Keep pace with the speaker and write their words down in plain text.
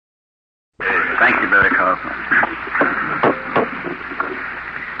Thank you, Brother Cosmo.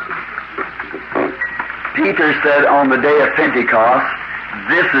 Peter said on the day of Pentecost,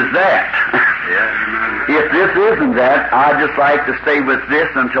 this is that. If this isn't that, I'd just like to stay with this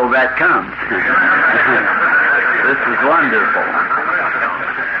until that comes. This is wonderful.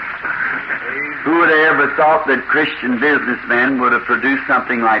 Who would have ever thought that Christian businessmen would have produced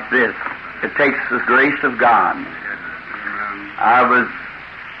something like this? It takes the grace of God. I was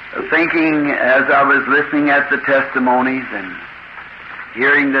thinking as I was listening at the testimonies and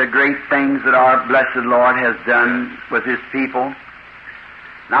hearing the great things that our blessed Lord has done with His people,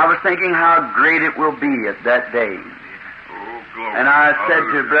 and I was thinking how great it will be at that day. And I said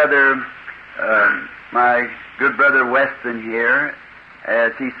to my good brother Weston here,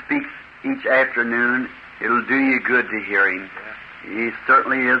 as he speaks each afternoon, it'll do you good to hear him. He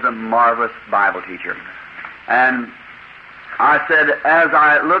certainly is a marvelous Bible teacher. And I said, as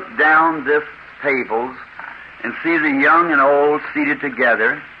I look down this tables and see the young and old seated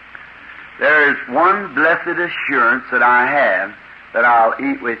together, there is one blessed assurance that I have that I'll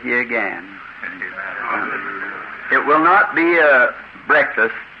eat with you again. It will not be a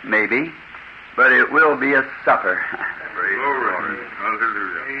breakfast, maybe, but it will be a supper.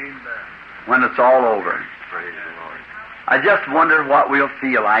 When it's all over. I just wonder what we'll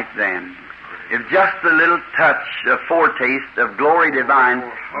feel like then. If just a little touch, a foretaste of glory divine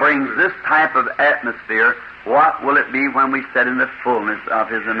brings this type of atmosphere, what will it be when we sit in the fullness of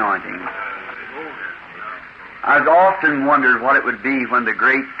His anointing? I've often wondered what it would be when the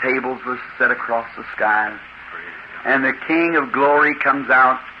great tables were set across the skies and the King of Glory comes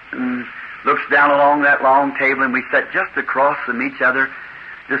out and looks down along that long table, and we sit just across from each other,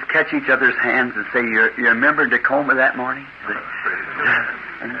 just catch each other's hands and say, you remember Tacoma that morning?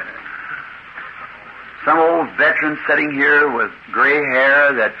 Some old veteran sitting here with gray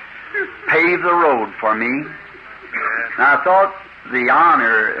hair that paved the road for me. And I thought the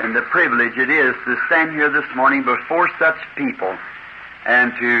honor and the privilege it is to stand here this morning before such people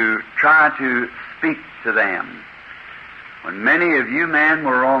and to try to speak to them. When many of you men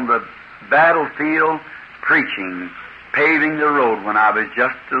were on the battlefield preaching, paving the road when I was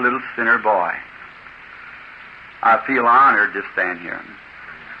just a little sinner boy, I feel honored to stand here.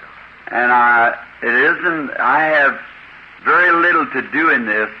 And I have very little to do in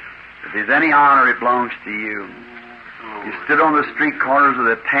this. If there's any honor, it belongs to you. You stood on the street corners with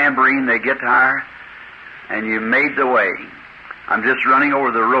a tambourine, the guitar, and you made the way. I'm just running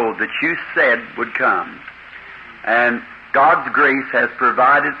over the road that you said would come. And God's grace has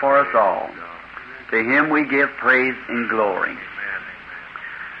provided for us all. To Him we give praise and glory.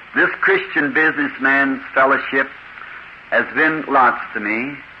 This Christian Businessman's Fellowship has been lots to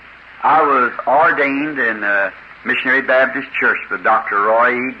me. I was ordained in a Missionary Baptist Church with Dr.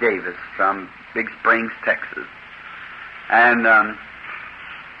 Roy E. Davis from Big Springs, Texas. And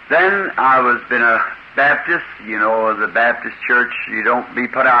then I was been a Baptist. You know, the Baptist Church, you don't be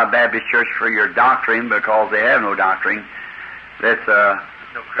put out of Baptist Church for your doctrine because they have no doctrine. That's a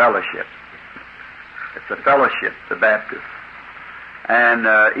fellowship. It's a fellowship, the Baptist. And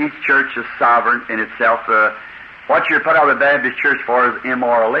each church is sovereign in itself. What you're put out of the Baptist Church for is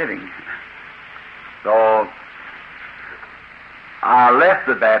immoral living. So I left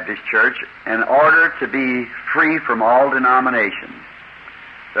the Baptist Church in order to be free from all denominations,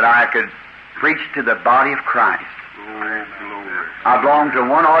 that I could preach to the body of Christ. I belong to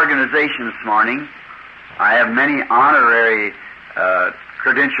one organization this morning. I have many honorary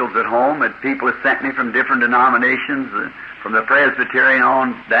credentials at home that people have sent me from different denominations, from the Presbyterian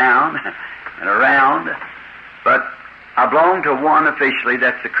on down and around. But I belong to one officially,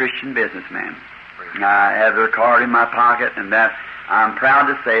 that's the Christian Businessman. I have their card in my pocket, and that I'm proud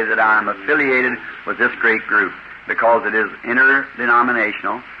to say that I'm affiliated with this great group because it is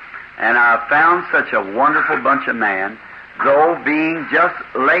interdenominational. And I've found such a wonderful bunch of men, though being just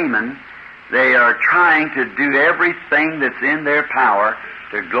laymen, they are trying to do everything that's in their power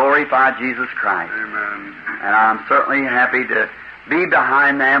to glorify Jesus Christ. Amen. And I'm certainly happy to be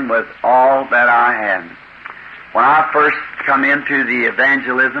behind them with all that I have. When I first come into the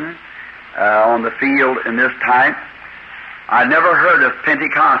evangelism on the field in this type, I'd never heard of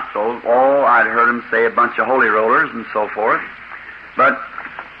Pentecostals. Oh, I'd heard them say a bunch of holy rollers and so forth. But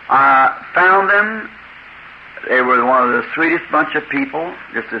I found them. They were one of the sweetest bunch of people,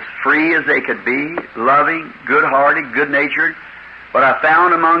 just as free as they could be, loving, good-hearted, good-natured. But I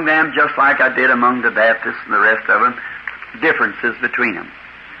found among them, just like I did among the Baptists and the rest of them, differences between them.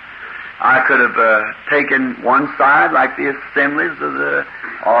 I could have taken one side, like the Assemblies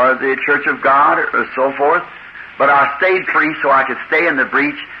or the Church of God or so forth, but I stayed free so I could stay in the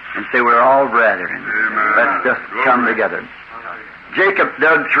breach and say, we're all brethren. Let's just come together. Jacob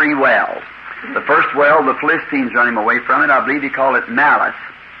dug 3 wells. The first well, the Philistines run him away from it. I believe he called it Malice.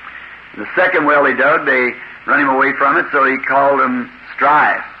 The second well he dug, they run him away from it, so he called them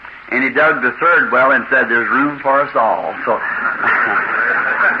Strife. And he dug the third well and said, there's room for us all. So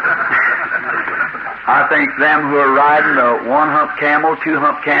I think them who are riding the 1-hump camel,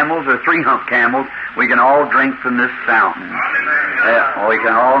 2-hump camels, or 3-hump camels, we can all drink from this fountain. We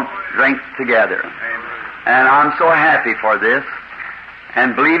can all drink together. And I'm so happy for this,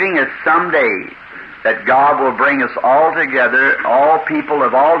 and believing that someday that God will bring us all together, all people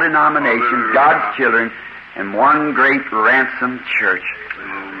of all denominations, God's children, in one great ransomed church.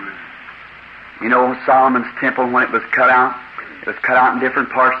 You know, Solomon's temple, when it was cut out in different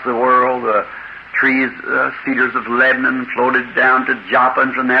parts of the world. The trees, cedars of Lebanon floated down to Joppa,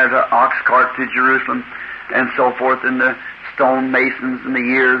 and from there to Oxcart to Jerusalem, and so forth. And the stone masons, in the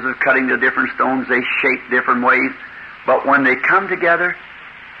years of cutting the different stones, they shaped different ways. But when they come together,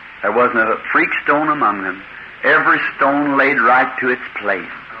 there wasn't a freak stone among them. Every stone laid right to its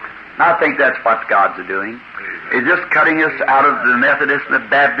place. I think that's what God's doing. He's just cutting us out of the Methodist and the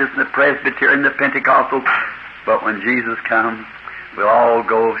Baptist and the Presbyterian and the Pentecostal. But when Jesus comes, we'll all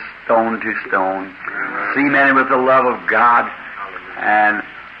go stone to stone, cemented with the love of God, and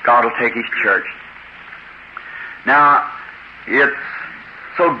God will take His church. Now, it's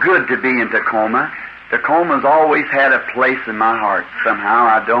so good to be in Tacoma. Tacoma's always had a place in my heart somehow.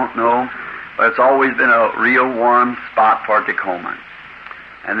 I don't know, but it's always been a real warm spot for Tacoma.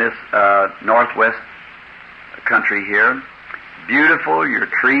 And this northwest country here, beautiful, your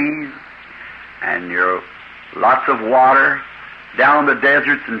trees, and your lots of water. Down on the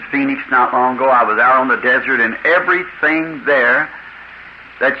deserts in Phoenix not long ago, I was out on the desert, and everything there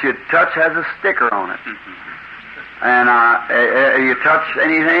that you touch has a sticker on it. And you touch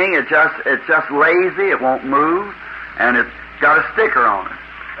anything, it's just lazy, it won't move, and it's got a sticker on it.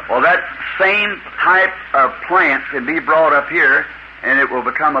 Well, that same type of plant can be brought up here, and it will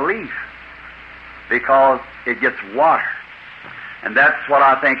become a leaf because it gets water. And that's what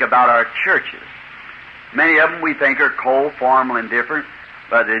I think about our churches. Many of them we think are cold, formal, and different,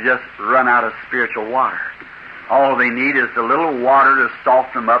 but they just run out of spiritual water. All they need is a little water to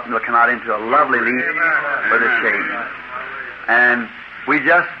soften them up, and they'll come out into a lovely leaf with a shade. And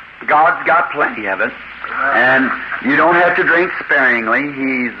God's got plenty of it. And you don't have to drink sparingly.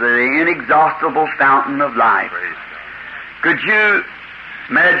 He's the inexhaustible fountain of life. Could you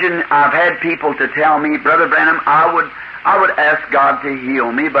imagine, I've had people to tell me, Brother Branham, I would ask God to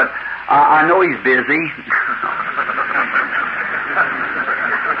heal me, but I know He's busy.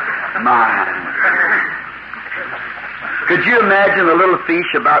 Could you imagine a little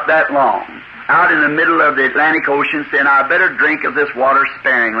fish about that long, out in the middle of the Atlantic Ocean, saying, I better drink of this water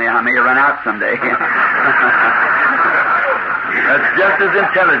sparingly, I may run out someday. That's just as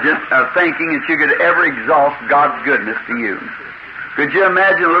intelligent of thinking as you could ever exhaust God's goodness to you. Could you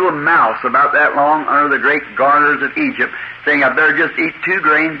imagine a little mouse about that long under the great garners of Egypt saying, I better just eat 2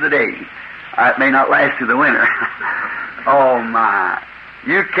 grains a day. It may not last through the winter. Oh my.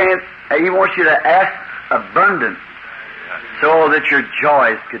 You can't, He wants you to ask abundant so that your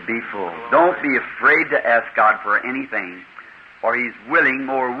joys could be full. Don't be afraid to ask God for anything, for He's willing,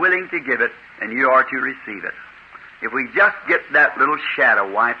 more willing to give it than you are to receive it. If we just get that little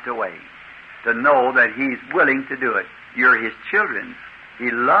shadow wiped away, to know that He's willing to do it. You're His children.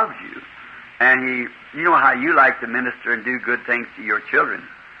 He loves you. And you know how you like to minister and do good things to your children.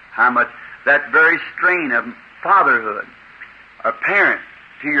 How much that very strain of fatherhood, a parent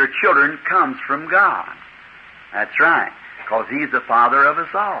to your children, comes from God. That's right. Because He's the Father of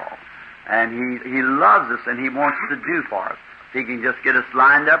us all. And He loves us, and He wants to do for us. He can just get us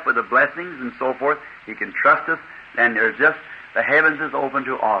lined up with the blessings and so forth. He can trust us, and there's just, the heavens is open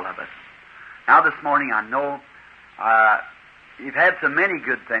to all of us. Now this morning I know you've had so many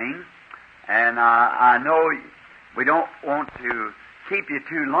good things, and I know we don't want to keep you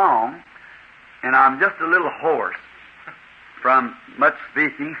too long, and I'm just a little hoarse from much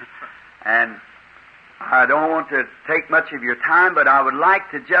speaking, and I don't want to take much of your time, but I would like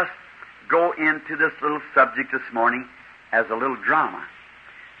to just go into this little subject this morning as a little drama.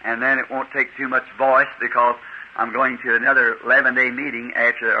 And then it won't take too much voice because I'm going to another 11-day meeting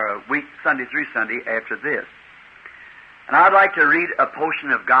or a week, Sunday through Sunday after this. And I'd like to read a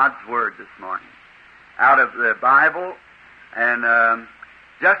portion of God's Word this morning out of the Bible, and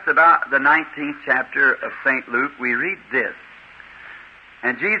just about the 19th chapter of St. Luke, we read this.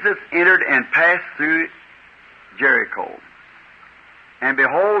 And Jesus entered and passed through Jericho. And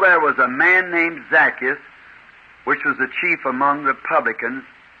behold, there was a man named Zacchaeus, which was the chief among the publicans,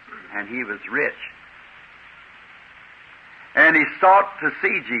 and he was rich. And he sought to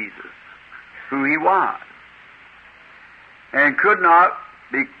see Jesus, who he was, and could not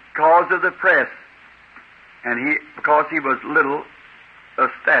because of the press, and because he was little of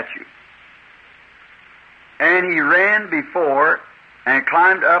stature. And he ran before and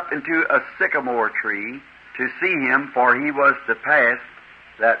climbed up into a sycamore tree to see him, for he was to pass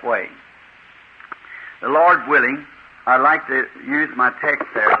that way. The Lord willing, I'd like to use my text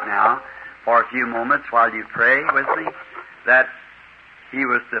there now for a few moments while you pray with me, that he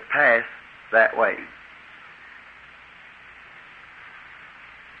was to pass that way.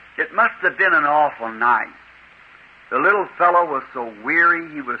 It must have been an awful night. The little fellow was so weary,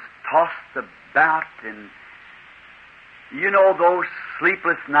 he was tossed about, and you know those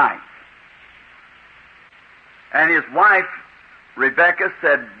sleepless nights. And his wife, Rebecca,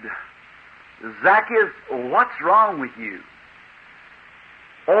 said, "Zacchaeus, what's wrong with you?"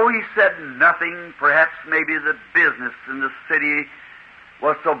 Oh, he said nothing. Perhaps maybe the business in the city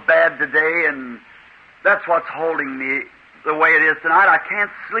was so bad today, and that's what's holding me the way it is tonight. I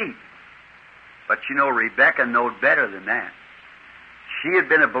can't sleep. But you know, Rebecca knowed better than that. She had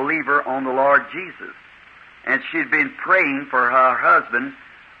been a believer on the Lord Jesus, and she had been praying for her husband,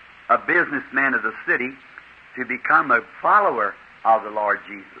 a businessman of the city, to become a follower of the Lord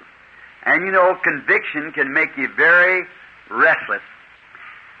Jesus. And you know, conviction can make you very restless.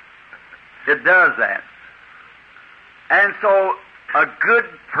 It does that. And so a good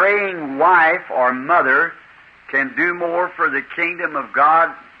praying wife or mother can do more for the kingdom of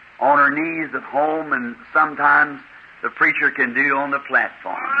God on her knees at home, and sometimes the preacher can do on the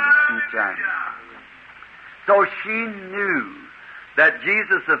platform. So she knew that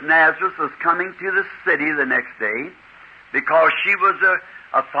Jesus of Nazareth was coming to the city the next day because she was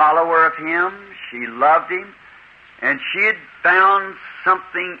a follower of him. She loved him, and she had found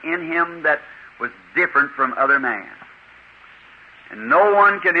something in him that was different from other men. And no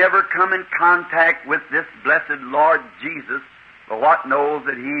one can ever come in contact with this blessed Lord Jesus but what knows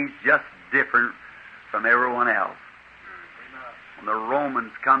that he's just different from everyone else. When the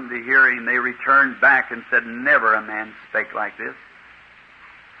Romans come to hear him, they returned back and said, "Never a man spake like this."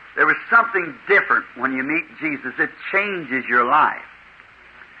 There was something different when you meet Jesus. It changes your life.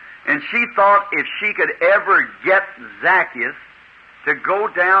 And she thought if she could ever get Zacchaeus to go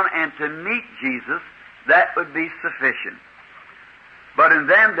down and to meet Jesus, that would be sufficient. But in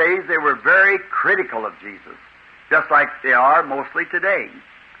them days, they were very critical of Jesus, just like they are mostly today.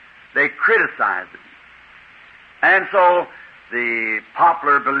 They criticized him. And so the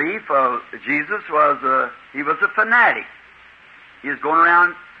popular belief of Jesus was he was a fanatic. He was going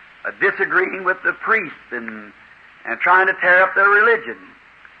around disagreeing with the priests and trying to tear up their religion.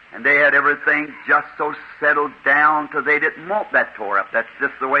 And they had everything just so settled down till they didn't want that tore up. That's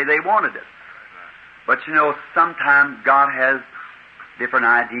just the way they wanted it. But you know, sometimes God has different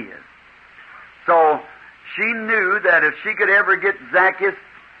ideas. So she knew that if she could ever get Zacchaeus,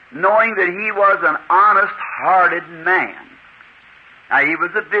 knowing that he was an honest-hearted man. Now, he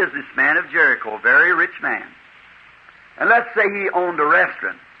was a businessman of Jericho, a very rich man. And let's say he owned a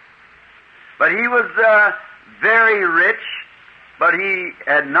restaurant. But he was very rich, but he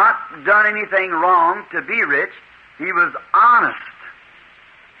had not done anything wrong to be rich. He was honest.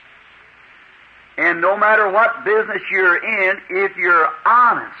 And no matter what business you're in, if you're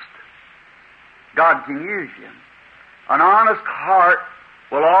honest, God can use you. An honest heart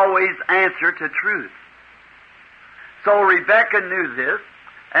will always answer to truth. So Rebecca knew this,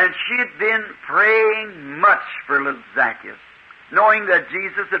 and she had been praying much for little Zacchaeus, knowing that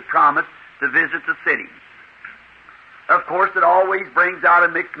Jesus had promised to visit the city. Of course, it always brings out a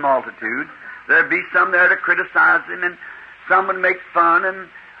mixed multitude. There'd be some there to criticize him, and some would make fun, and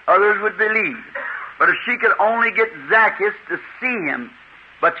others would believe. But if she could only get Zacchaeus to see him,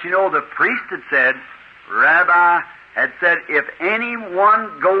 but you know, the priest had said, Rabbi had said, if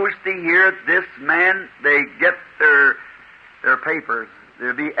anyone goes to hear this man, they get their papers.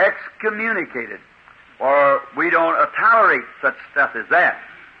 They'll be excommunicated, or we don't tolerate such stuff as that.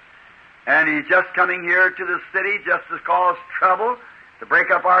 And he's just coming here to the city just to cause trouble, to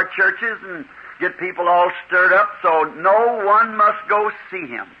break up our churches and get people all stirred up, so no one must go see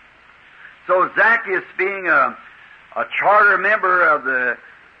him. So Zacchaeus, being a charter member of the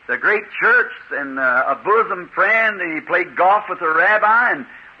great church and a bosom friend, and he played golf with the rabbi, and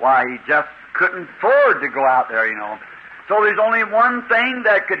why, he just couldn't afford to go out there, you know. So there's only one thing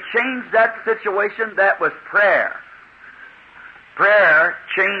that could change that situation, that was prayer. Prayer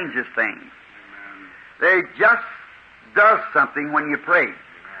changes things. It just does something when you pray.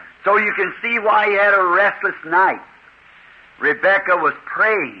 So you can see why he had a restless night. Rebekah was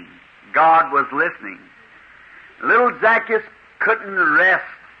praying. God was listening. Little Zacchaeus couldn't rest.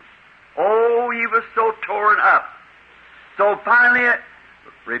 Oh, he was so torn up. So finally,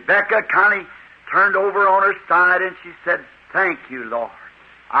 Rebekah kind of turned over on her side and she said, "Thank you, Lord.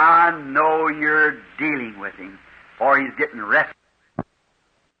 I know you're dealing with him, for he's getting restless."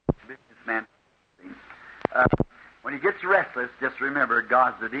 Businessman, when he gets restless, just remember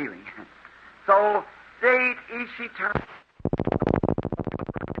God's the dealing. So she turned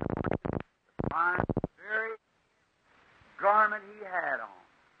the very garment he had on,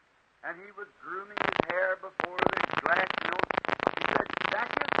 and he was grooming his hair before the glass. He said,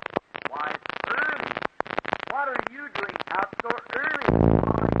 "Zacchaeus, why, it's early. What are you doing out so early?"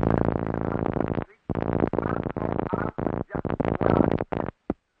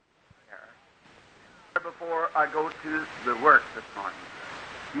 Before I go to the work this morning,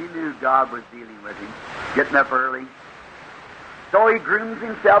 he knew God was dealing with him, getting up early. So he grooms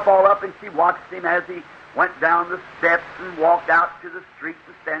himself all up, and she watched him as he went down the steps and walked out to the street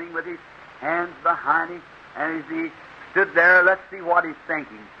and standing with his hands behind him. And as he stood there, let's see what he's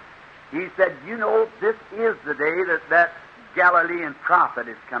thinking. He said, "You know, this is the day that Galilean prophet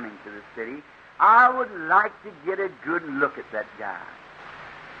is coming to the city. I would like to get a good look at that guy.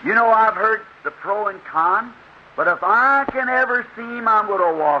 You know, I've heard the pro and con, but if I can ever see him, I'm going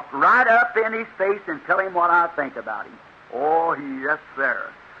to walk right up in his face and tell him what I think about him. Oh, yes, sir.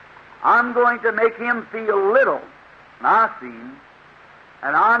 I'm going to make him feel little." And I see him,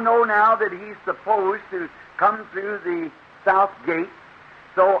 and I know now that he's supposed to come through the south gate,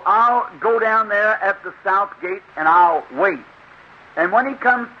 so I'll go down there at the south gate and I'll wait. And when he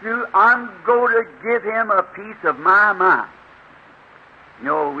comes through, I'm going to give him a piece of my mind. You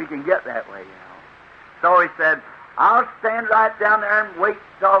know, we can get that way, you know. So he said, "I'll stand right down there and wait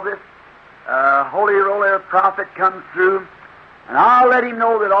till this holy roller prophet comes through, and I'll let him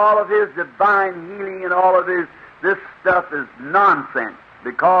know that all of his divine healing and all of this stuff is nonsense,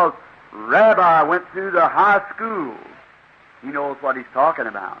 because Rabbi went through the high school. He knows what he's talking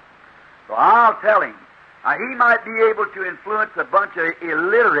about. So I'll tell him. Now, he might be able to influence a bunch of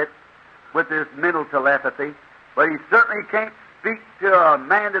illiterates with his mental telepathy, but he certainly can't speak to a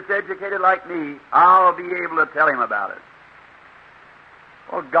man that's educated like me. I'll be able to tell him about it."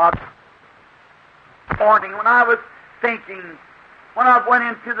 Oh, God. Morning, when I was thinking, when I went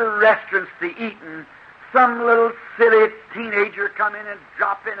into the restaurants to eat, and some little silly teenager come in and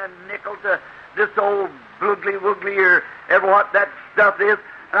drop in a nickel to this old boogly woogly or ever what that stuff is,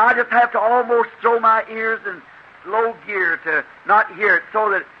 and I just have to almost throw my ears in low gear to not hear it so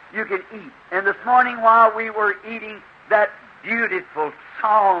that you can eat. And this morning while we were eating, that beautiful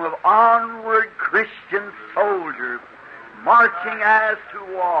song of "Onward Christian Soldiers, Marching as to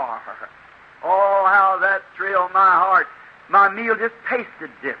War." Oh, how that thrilled my heart. My meal just tasted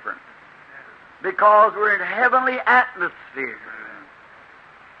different, because we're in heavenly atmosphere.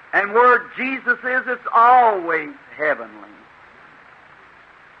 And where Jesus is, it's always heavenly.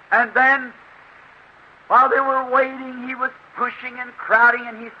 And then, while they were waiting, he was pushing and crowding,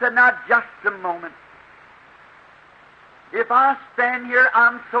 and he said, "Now, just a moment. If I stand here,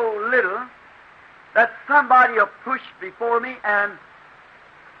 I'm so little that somebody will push before me, and,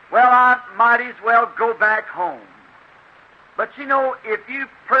 well, I might as well go back home. But you know, if you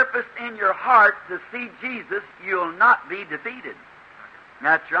purpose in your heart to see Jesus, you'll not be defeated."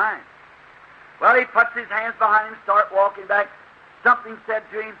 That's right. Well, he puts his hands behind him, start walking back. Something said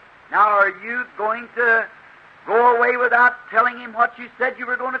to him, "Now, are you going to go away without telling him what you said you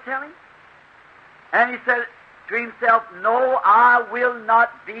were going to tell him?" And he said to himself, "No, I will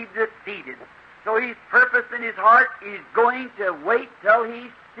not be defeated." So he's purposed in his heart, he's going to wait till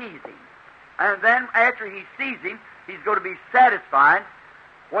he sees him. And then after he sees him, he's going to be satisfied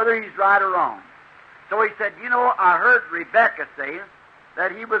whether he's right or wrong. So he said, "You know, I heard Rebekah say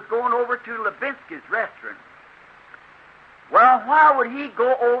that he was going over to Levinsky's restaurant. Well, why would he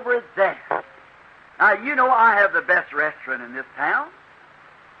go over there? Now, you know I have the best restaurant in this town.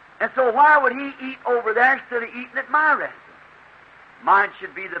 And so why would he eat over there instead of eating at my restaurant? Mine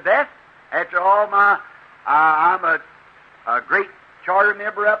should be the best. After all, I'm a great charter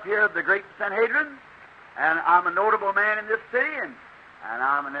member up here of the Great Sanhedrin, and I'm a notable man in this city, and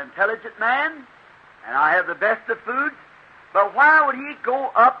I'm an intelligent man, and I have the best of foods. But why would he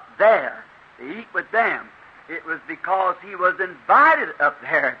go up there to eat with them? It was because he was invited up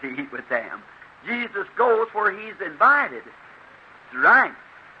there to eat with them. Jesus goes where he's invited. That's right.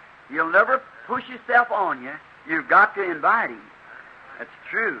 He'll never push himself on you. You've got to invite him. That's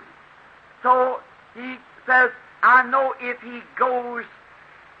true. So he says, I know if he goes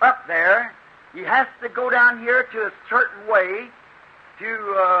up there, he has to go down here to a certain way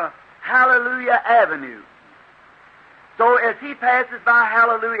to Hallelujah Avenue. So as he passes by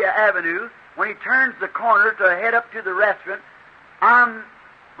Hallelujah Avenue, when he turns the corner to head up to the restaurant, I'm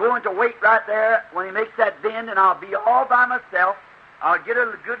going to wait right there when he makes that bend, and I'll be all by myself. I'll get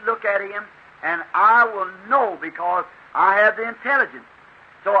a good look at him, and I will know because I have the intelligence.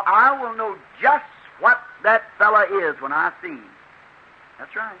 So I will know just what that fella is when I see him.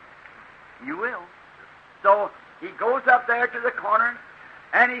 That's right. You will. So he goes up there to the corner,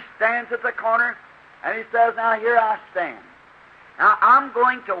 and he stands at the corner, and he says, now here I stand. Now I'm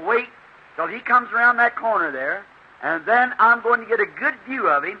going to wait till he comes around that corner there, and then I'm going to get a good view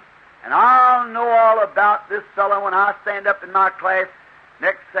of him, and I'll know all about this fellow when I stand up in my class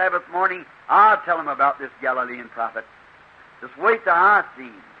next Sabbath morning. I'll tell him about this Galilean prophet. Just wait till I see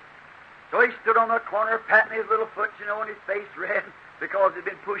him. So he stood on the corner, patting his little foot, and his face red because he'd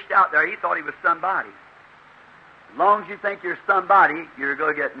been pushed out there. He thought he was somebody. As long as you think you're somebody, you're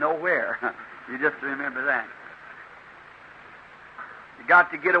going to get nowhere. You just remember that. You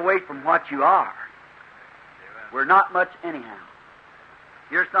got to get away from what you are. We're not much anyhow.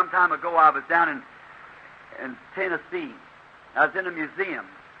 Here some time ago I was down in Tennessee. I was in a museum,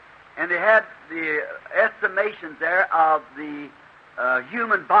 and they had the estimations there of the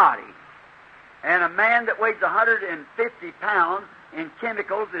human body. And a man that weighs 150 pounds in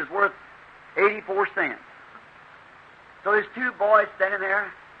chemicals is worth 84 cents. So there's two boys standing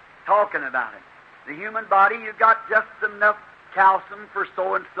there talking about it. The human body, you've got just enough calcium for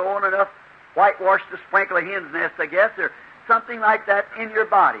so-and-so and enough whitewash to sprinkle a hen's nest, I guess, or something like that in your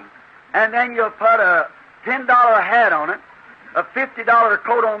body. And then you'll put a $10 hat on it, a $50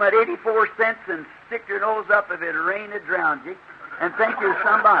 coat on that 84 cents, and stick your nose up if it rained it drowned you, and think you're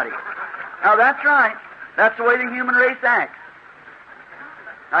somebody. Now that's right. That's the way the human race acts.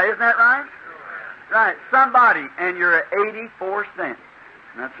 Now isn't that right? Right. Somebody, and you're 84 cents.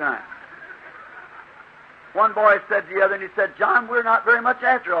 That's right. One boy said to the other, and he said, John, we're not very much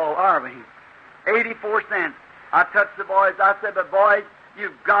after all, are we? 84 cents. I touched the boys. I said, but boys,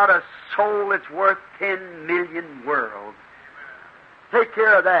 you've got a soul that's worth 10 million worlds. Take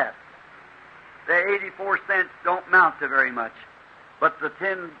care of that. The 84 cents don't amount to very much, but the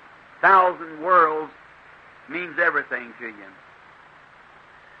 10,000 worlds means everything to you.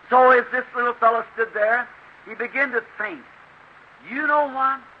 So as this little fellow stood there, he began to think, you know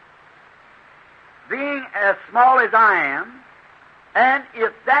what? Being as small as I am, and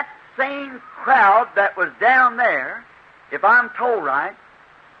if that same crowd that was down there, if I'm told right,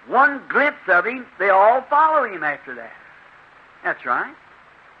 one glimpse of him, they all follow him after that. That's right.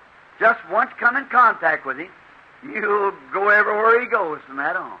 Just once come in contact with him, you'll go everywhere he goes from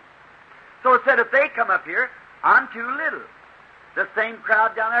that on. So it said, if they come up here, I'm too little. The same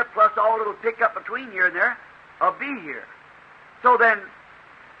crowd down there, plus all it'll pick up between here and there, I'll be here. So then,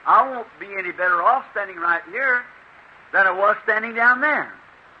 I won't be any better off standing right here than I was standing down there.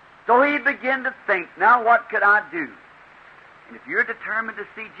 So he began to think, now what could I do? And if you're determined to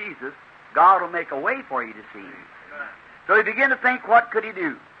see Jesus, God will make a way for you to see Him. So he began to think, what could he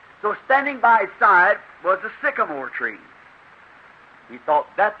do? So standing by his side was a sycamore tree. He thought,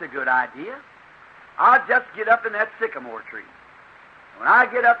 that's a good idea. I'll just get up in that sycamore tree. When I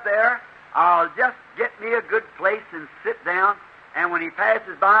get up there, I'll just get me a good place and sit down, and when he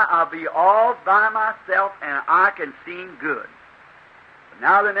passes by, I'll be all by myself, and I can see him good. But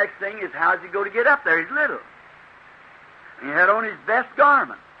now the next thing is, how's he going to get up there? He's little. He had on his best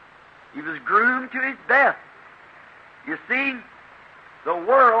garment. He was groomed to his best. You see, the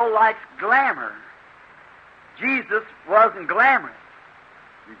world likes glamour. Jesus wasn't glamorous.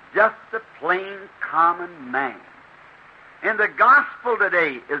 He's just a plain, common man. And the gospel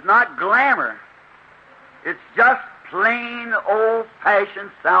today is not glamour. It's just plain,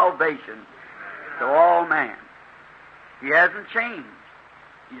 old-fashioned salvation to all man. He hasn't changed.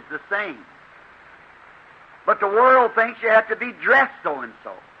 He's the same. But the world thinks you have to be dressed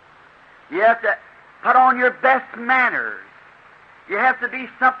so-and-so. You have to put on your best manners. You have to be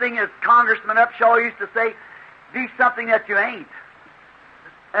something, as Congressman Upshaw used to say, be something that you ain't.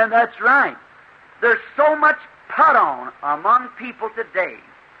 And that's right. There's so much put on among people today,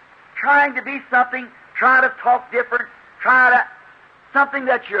 trying to be something, try to talk different, something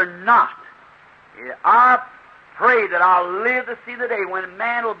that you're not. I pray that I'll live to see the day when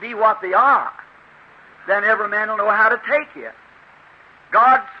man will be what they are. Then every man will know how to take you.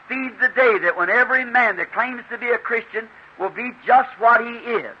 God speeds the day that when every man that claims to be a Christian will be just what he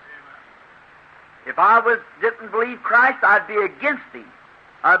is. If I didn't believe Christ, I'd be against him.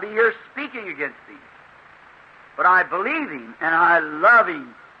 I'd be here speaking against him. But I believe him, and I love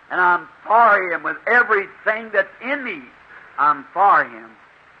him, And I'm for Him with everything that's in me. I'm for Him.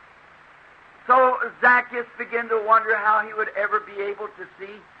 So Zacchaeus began to wonder how he would ever be able to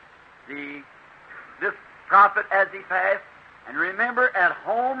see this prophet as he passed. And remember, at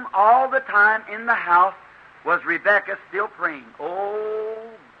home all the time in the house was Rebekah still praying, "Oh,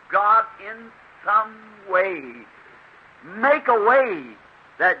 God, in some way, make a way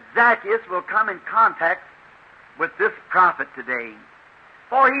that Zacchaeus will come in contact with this prophet today.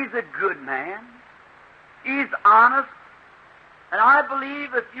 For he's a good man. He's honest. And I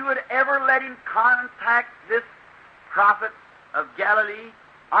believe if you would ever let him contact this prophet of Galilee,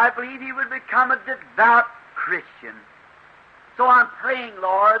 I believe he would become a devout Christian. So I'm praying,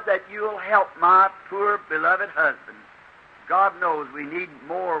 Lord, that you'll help my poor beloved husband. God knows we need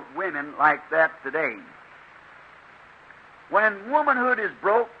more women like that today. When womanhood is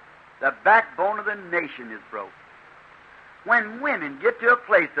broke, the backbone of the nation is broke. When women get to a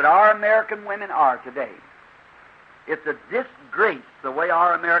place that our American women are today, it's a disgrace the way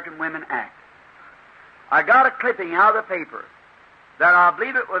our American women act. I got a clipping out of the paper that I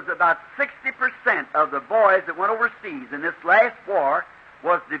believe it was about 60% of the boys that went overseas in this last war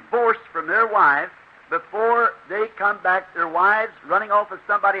was divorced from their wives before they come back, their wives running off with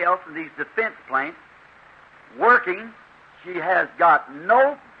somebody else in these defense planes, working. She has got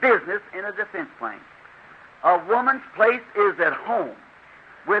no business in a defense plane. A woman's place is at home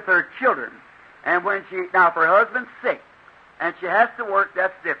with her children. And when now if her husband's sick and she has to work,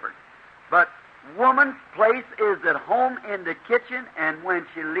 that's different. But woman's place is at home in the kitchen, and when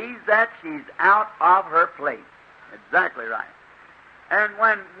she leaves that, she's out of her place. Exactly right. And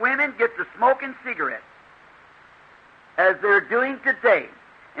when women get to smoking cigarettes, as they're doing today,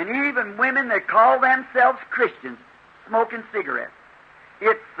 and even women that call themselves Christians smoking cigarettes,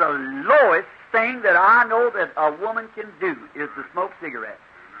 it's the lowest thing that I know that a woman can do is to smoke cigarettes.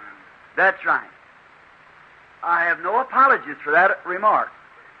 That's right. I have no apologies for that remark.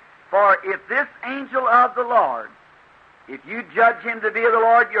 For if this angel of the Lord, if you judge him to be of the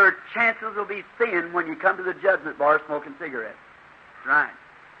Lord, your chances will be thin when you come to the judgment bar smoking cigarettes. Right.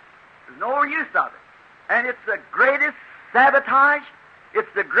 There's no use of it. And it's the greatest sabotage, it's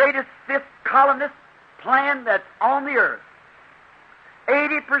the greatest fifth columnist plan that's on the earth.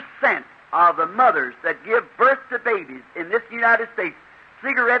 80% of the mothers that give birth to babies in this United States,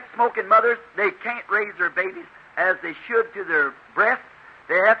 cigarette-smoking mothers, they can't raise their babies as they should to their breasts.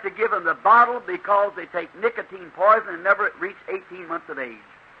 They have to give them the bottle because they take nicotine poison and never reach 18 months of age.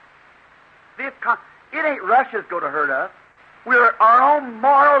 It ain't Russia's going to hurt us. Our own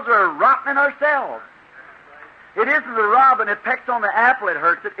morals are rotten in ourselves. It isn't the robin that pecks on the apple that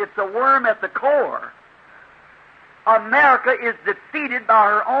hurts it. It's the worm at the core. America is defeated by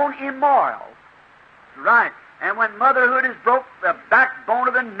her own immorals. Right. And when motherhood is broke, the backbone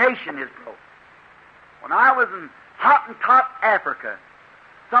of the nation is broke. When I was in Hottentot, Africa,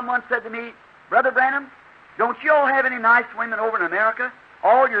 someone said to me, "Brother Branham, don't you all have any nice women over in America?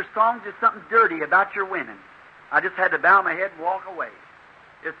 All your songs is something dirty about your women." I just had to bow my head and walk away.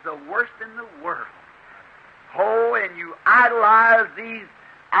 It's the worst in the world. Oh, and you idolize these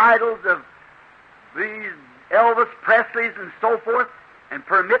idols of these Elvis Presleys and so forth and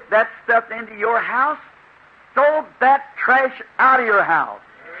permit that stuff into your house? Throw that trash out of your house.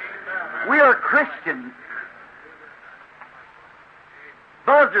 We are Christians.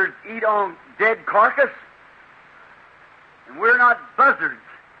 Buzzards eat on dead carcass, and we're not buzzards.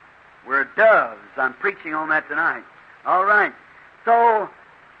 We're doves. I'm preaching on that tonight. All right. So,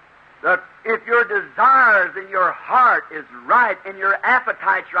 if your desires in your heart is right and your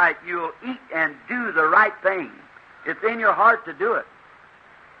appetite's right, you'll eat and do the right thing. It's in your heart to do it.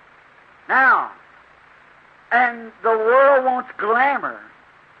 Now, and the world wants glamour.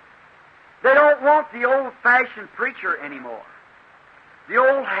 They don't want the old-fashioned preacher anymore. The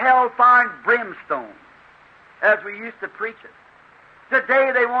old hellfire and brimstone, as we used to preach it.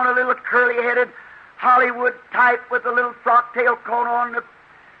 Today they want a little curly-headed Hollywood type with a little frock-tail coat on,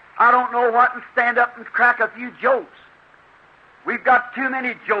 I don't know what, and stand up and crack a few jokes. We've got too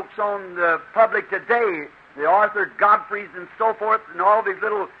many jokes on the public today. The Arthur Godfreys and so forth, and all these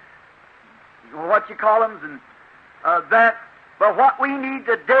little, what you call them, and that. But what we need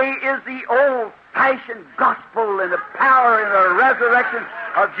today is the old-fashioned gospel and the power and the resurrection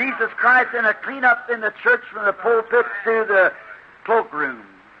of Jesus Christ and a clean-up in the church from the pulpit to the cloakroom.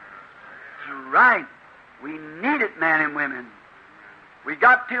 That's right. We need it, men and women. We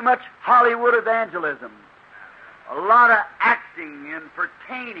got too much Hollywood evangelism. A lot of acting and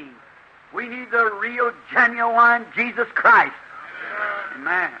pertaining. We need the real, genuine Jesus Christ.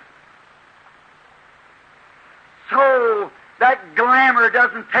 Amen. So, that glamour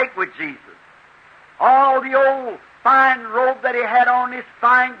doesn't take with Jesus. All the old fine robe that he had on, his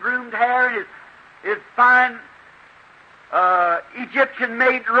fine groomed hair, and his fine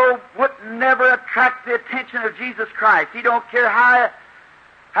Egyptian-made robe would never attract the attention of Jesus Christ. He don't care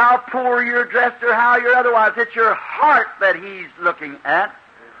how poor you're dressed or how you're otherwise. It's your heart that he's looking at.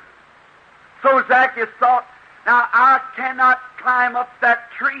 So Zacchaeus thought, now I cannot climb up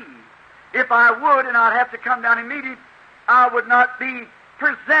that tree. If I would, and I'd have to come down and meet him, I would not be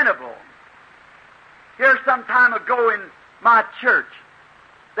presentable. Here some time ago in my church,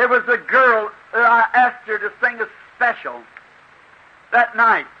 there was a girl that I asked her to sing a special that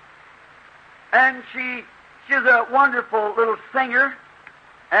night. And she's a wonderful little singer,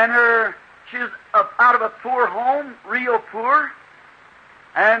 and she's out of a poor home, real poor,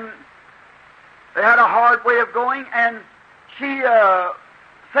 and they had a hard way of going, and she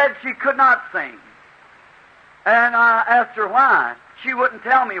said she could not sing. And I asked her why. She wouldn't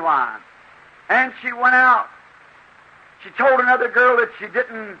tell me why. And she went out. She told another girl that she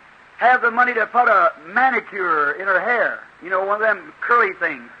didn't have the money to put a manicure in her hair, one of them curly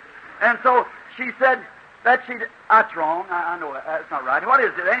things. And so she said that that's wrong. I know that's not right. What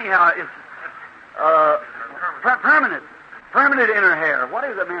is it anyhow? It's permanent. Permanent in her hair. What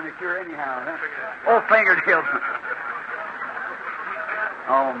is a manicure anyhow? Oh, fingernails.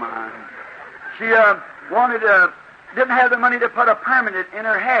 Oh, my. She didn't have the money to put a permanent in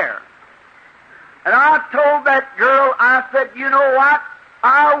her hair. And I told that girl, I said, you know what?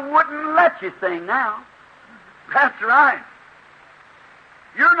 I wouldn't let you sing now. That's right.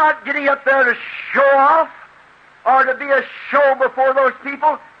 You're not getting up there to show off or to be a show before those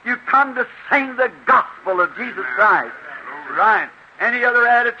people. You come to sing the gospel of Jesus Christ. Right. Any other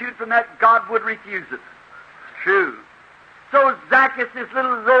attitude from that, God would refuse it. It's true. So Zacchaeus, this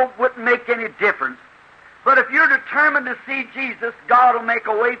little robe wouldn't make any difference. But if you're determined to see Jesus, God will make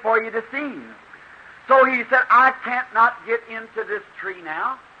a way for you to see Him. So he said, I can't not get into this tree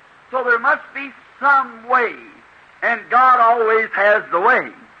now. So there must be some way. And God always has the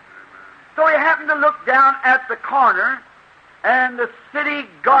way. So he happened to look down at the corner, and the city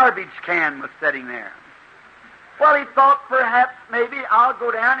garbage can was sitting there. Well, he thought perhaps maybe I'll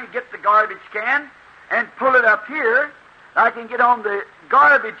go down and get the garbage can and pull it up here. I can get on the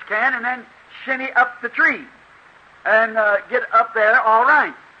garbage can and then shinny up the tree and get up there all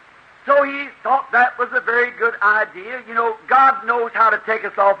right. So he thought that was a very good idea. God knows how to take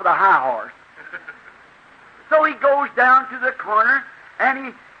us off of the high horse. So he goes down to the corner and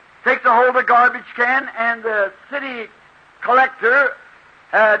he takes a hold of the garbage can, and the city collector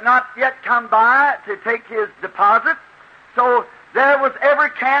had not yet come by to take his deposit. So every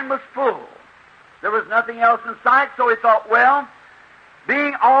can was full. There was nothing else in sight, so he thought, well,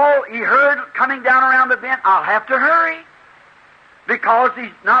 being all he heard coming down around the bend, I'll have to hurry, because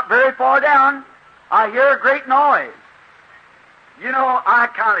he's not very far down. I hear a great noise. I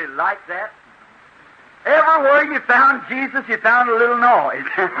kind of like that. Everywhere you found Jesus, you found a little noise.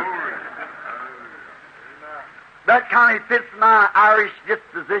 That kind of fits my Irish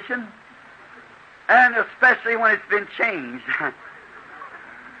disposition, and especially when it's been changed.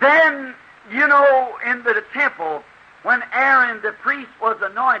 Then, in the temple, when Aaron the priest was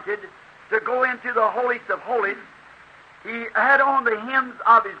anointed to go into the holiest of holies, he had on the hems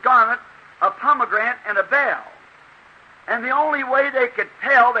of his garment a pomegranate and a bell. And the only way they could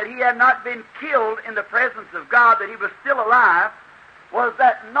tell that he had not been killed in the presence of God, that he was still alive, was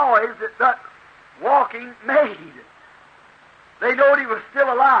that noise that walking made. They knowed he was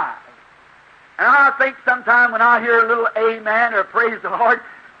still alive. And I think sometime when I hear a little amen or praise the Lord,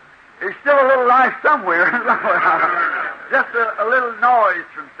 there's still a little life somewhere. Just a little noise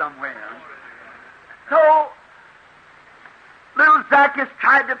from somewhere. So, little Zacchaeus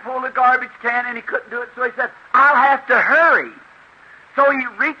tried to pull the garbage can, and he couldn't do it, so he said, I'll have to hurry. So he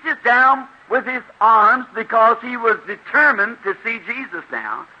reaches down with his arms, because he was determined to see Jesus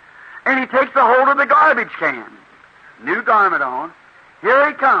now, and he takes a hold of the garbage can. New garment on. Here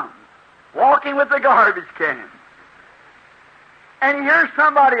he comes, walking with the garbage can. And he hears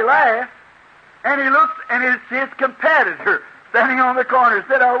somebody laugh, and he looks, and it's his competitor standing on the corner.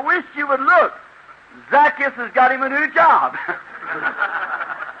 Said, I wish you would look. Zacchaeus has got him a new job.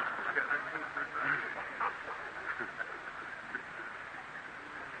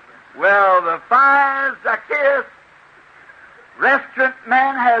 Well, the fine Zacchaeus, restaurant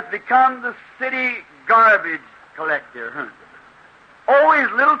man, has become the city garbage collector. Oh, his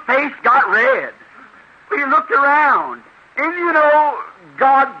little face got red. He looked around. And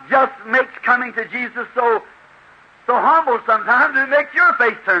God just makes coming to Jesus so humble sometimes, it makes your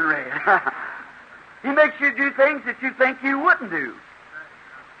face turn red. He makes you do things that you think you wouldn't do.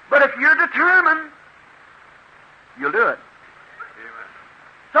 But if you're determined, you'll do it.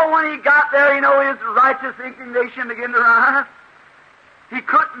 So when he got there, his righteous indignation began to rise. He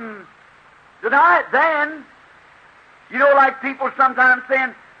couldn't deny it then. Like people sometimes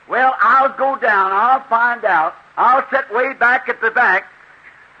saying, well, I'll go down, I'll find out, I'll sit way back at the back.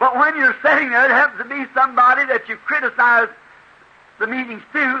 But when you're sitting there, it happens to be somebody that you criticize the meetings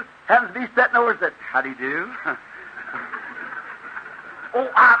to, happens to be sitting over and said, how do you do?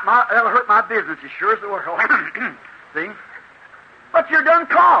 That'll hurt my business as sure as the world. See? But you're done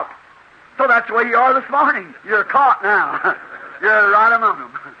caught. So that's the way you are this morning. You're caught now. You're right among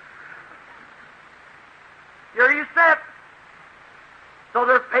them. Here you sit. So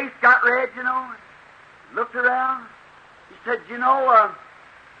their face got red, looked around. He said,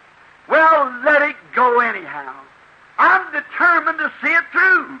 well, let it go anyhow. I'm determined to see it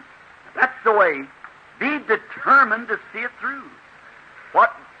through. That's the way. Be determined to see it through.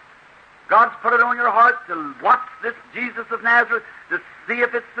 What? God's put it on your heart to watch this Jesus of Nazareth, to see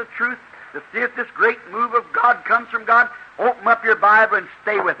if it's the truth, to see if this great move of God comes from God. Open up your Bible and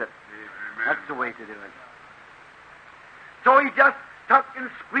stay with it. Amen. That's the way to do it. So he just took and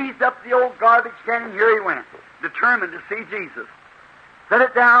squeezed up the old garbage can, and here he went, determined to see Jesus. Set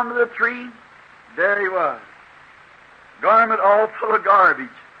it down to the tree. There he was. Garment all full of garbage.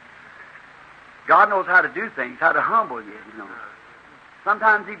 God knows how to do things, how to humble you,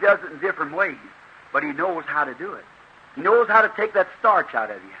 Sometimes he does it in different ways, but he knows how to do it. He knows how to take that starch out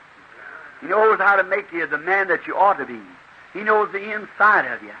of you. He knows how to make you the man that you ought to be. He knows the inside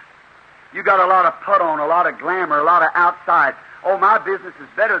of you. You got a lot of put on, a lot of glamour, a lot of outside. Oh, my business is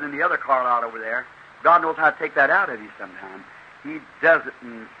better than the other car lot over there. God knows how to take that out of you sometimes. He does it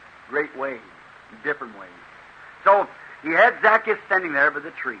in great ways, in different ways. So he had Zacchaeus standing there by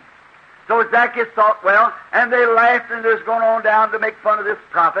the tree. So Zacchaeus thought, well, and they laughed and they was going on down to make fun of this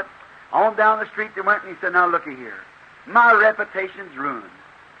prophet. On down the street they went, and he said, now looky here. My reputation's ruined.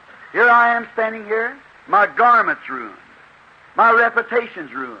 Here I am standing here. My garment's ruined. My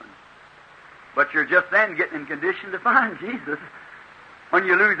reputation's ruined. But you're just then getting in condition to find Jesus. When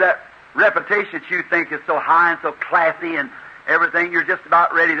you lose that reputation that you think is so high and so classy and everything, you're just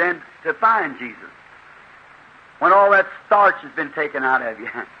about ready then to find Jesus. When all that starch has been taken out of you,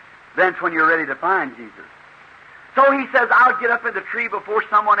 then's when you're ready to find Jesus. So he says, I'll get up in the tree before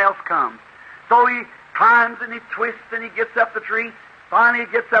someone else comes. So he climbs and he twists and he gets up the tree. Finally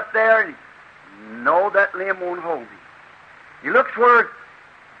he gets up there and no, that limb won't hold me. He looks where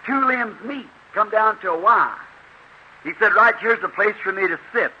two limbs meet, come down to a Y. He said, right here's a place for me to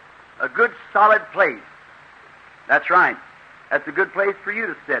sit. A good solid place. That's right. That's a good place for you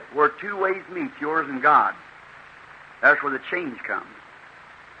to sit, where two ways meet, yours and God. That's where the change comes.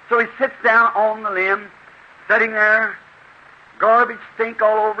 So he sits down on the limb, sitting there, garbage stink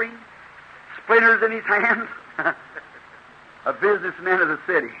all over him, splinters in his hands. A businessman of the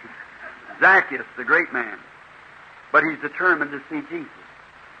city. Zacchaeus, the great man. But he's determined to see Jesus.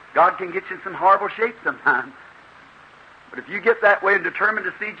 God can get you in some horrible shape sometimes. But if you get that way and determined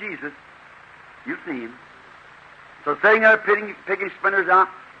to see Jesus, you see him. So sitting there picking splinters out,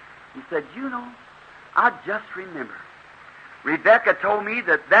 he said, I just remember. Rebecca told me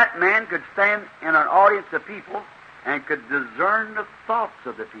that man could stand in an audience of people and could discern the thoughts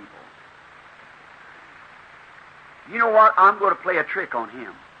of the people. You know what? I'm going to play a trick on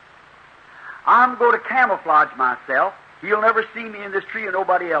him. I'm going to camouflage myself. He'll never see me in this tree and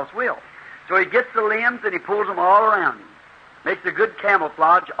nobody else will. So he gets the limbs and he pulls them all around him. Makes a good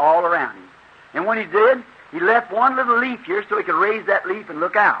camouflage all around him. And when he did, he left one little leaf here so he could raise that leaf and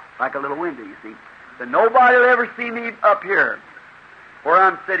look out, like a little window, you see. So nobody will ever see me up here where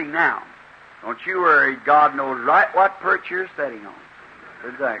I'm sitting now. Don't you worry, God knows right what perch you're sitting on.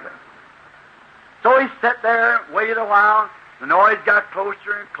 Exactly. So he sat there, waited a while. The noise got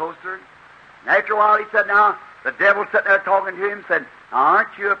closer and closer. And after a while he said, now, the devil sitting there talking to him said, aren't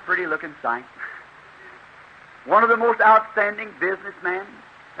you a pretty looking sight? One of the most outstanding businessmen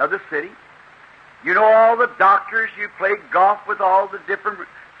of the city. You know all the doctors, you play golf with all the different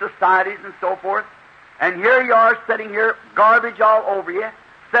societies and so forth. And here you are sitting here, garbage all over you,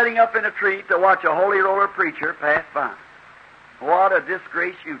 sitting up in a tree to watch a holy roller preacher pass by. What a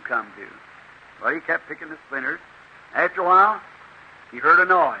disgrace you've come to. Well, he kept picking the splinters. After a while, he heard a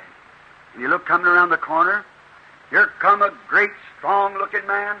noise. And he looked coming around the corner. Here come a great, strong-looking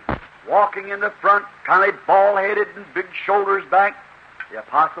man, walking in the front, kind of bald-headed and big shoulders back, the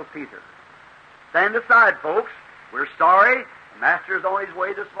Apostle Peter. Stand aside, folks. We're sorry. The Master's on his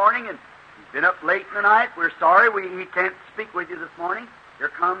way this morning, and he's been up late in the night. We're sorry he can't speak with you this morning. Here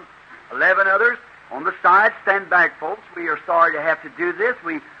come 11 others. On the side, stand back, folks. We are sorry to have to do this.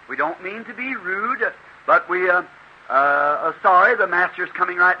 We don't mean to be rude, but we are sorry. The master's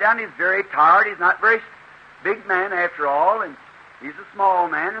coming right down. He's very tired. He's not a very big man after all, and he's a small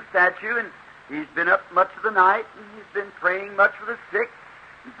man, a statue, and he's been up much of the night, and he's been praying much for the sick.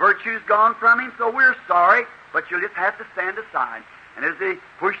 Virtue's gone from him, so we're sorry, but you'll just have to stand aside. And as they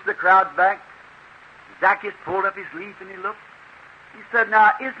pushed the crowd back, Zacchaeus pulled up his leaf and he looked. He said,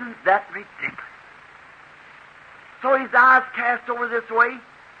 now, isn't that ridiculous? So his eyes cast over this way,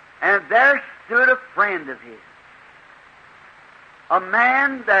 and there stood a friend of his. A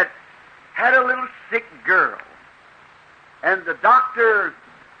man that had a little sick girl. And the doctor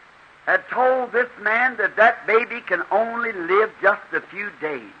had told this man that that baby can only live just a few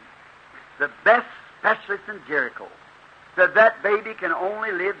days. The best specialist in Jericho said that baby can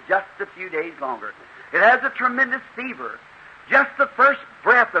only live just a few days longer. It has a tremendous fever. Just the first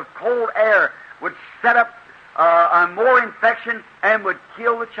breath of cold air would set up more infection and would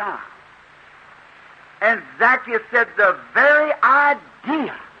kill the child. And Zacchaeus said the very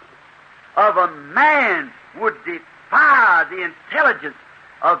idea of a man would defy the intelligence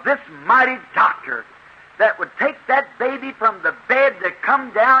of this mighty doctor that would take that baby from the bed to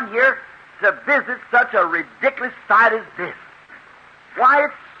come down here to visit such a ridiculous sight as this. Why,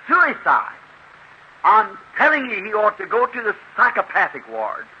 it's suicide. I'm telling you, he ought to go to the psychopathic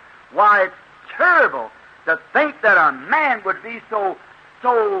ward. Why, it's terrible to think that a man would be so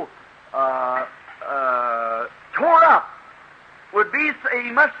tore up.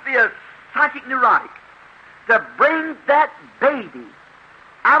 He must be a psychic neurotic to bring that baby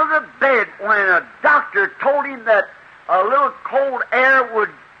out of the bed when a doctor told him that a little cold air would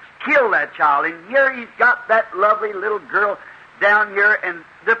kill that child. And here he's got that lovely little girl down here and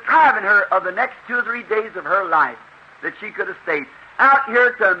depriving her of the next 2 or 3 days of her life that she could have stayed out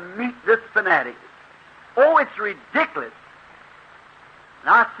here to meet this fanatic. Oh, it's ridiculous. And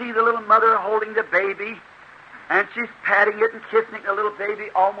I see the little mother holding the baby, and she's patting it and kissing the little baby,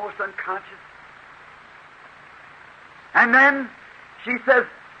 almost unconscious. And then she says,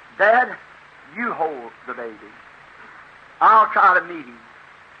 Dad, you hold the baby. I'll try to meet him.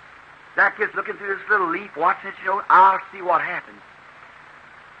 Zacchaeus looking through this little leaf, watching it, I'll see what happens.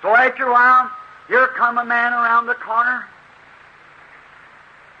 So after a while, here come a man around the corner.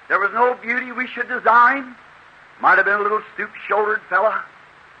 There was no beauty we should desire him. Might have been a little stoop-shouldered fella.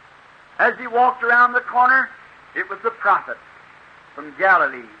 As he walked around the corner, it was the prophet from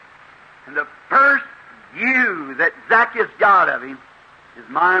Galilee. And the first view that Zacchaeus got of him, his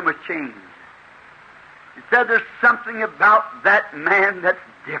mind was changed. He said, there's something about that man that's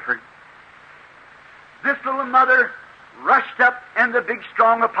different. This little mother rushed up, and the big,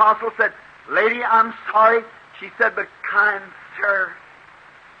 strong apostle said, Lady, I'm sorry. She said, but kind sir,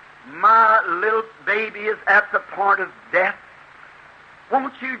 my little baby is at the point of death.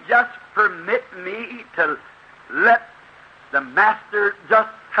 Won't you just permit me to let the master just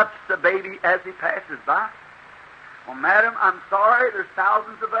touch the baby as he passes by? Well, madam, I'm sorry. There's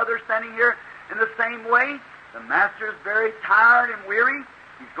thousands of others standing here in the same way. The master is very tired and weary.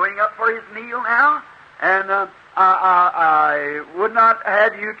 He's going up for his meal now, and I would not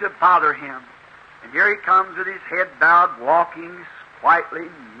have you to bother him. And here he comes with his head bowed, walking quietly,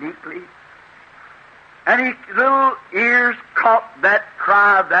 meekly. And his little ears caught that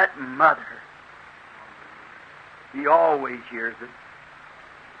cry of that mother. He always hears it.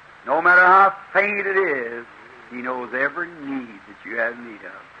 No matter how faint it is, he knows every need that you have need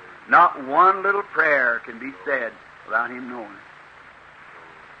of. Not one little prayer can be said without him knowing it.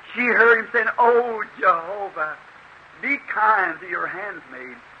 She heard him saying, Oh, Jehovah, be kind to your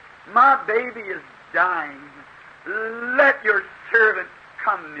handmaid. My baby is dying. Let your servant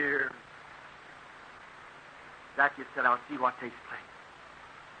come near. Zacchaeus said, I'll see what takes place.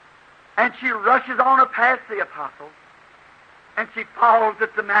 And she rushes on past the apostle, and she falls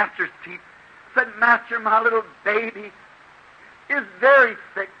at the master's feet. Said, Master, my little baby is very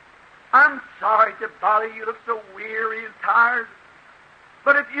sick. I'm sorry to bother you. You look so weary and tired.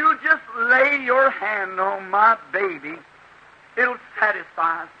 But if you just lay your hand on my baby, it'll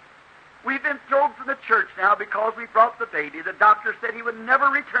satisfy us. We've been thrown from the church now because we brought the baby. The doctor said he would never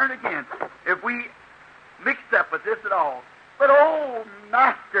return again if we mixed up with this at all. But, oh,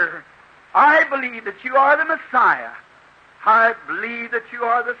 Master, I believe that you are the Messiah. I believe that you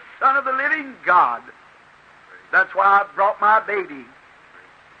are the Son of the living God. That's why I brought my baby.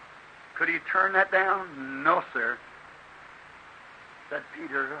 Could he turn that down? No, sir. Said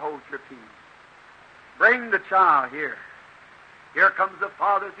Peter, hold your peace. Bring the child here. Here comes the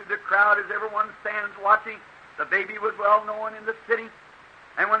father through the crowd as everyone stands watching. The baby was well known in the city.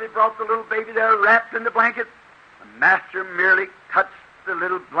 And when they brought the little baby there wrapped in the blanket, the master merely touched the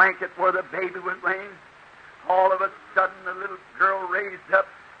little blanket where the baby was laying. All of a sudden, the little girl raised up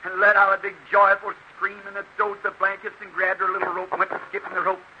and let out a big joyful scream and threw the blankets and grabbed her little rope and went to skipping the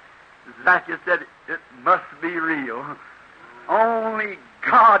rope. Zacchaeus said, "It must be real. Only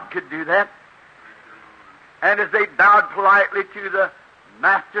God could do that." And as they bowed politely to the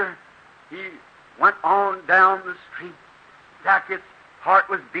master, he went on down the street. Zacchaeus' heart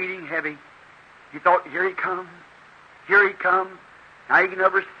was beating heavy. He thought, here he comes. Here he comes. Now he can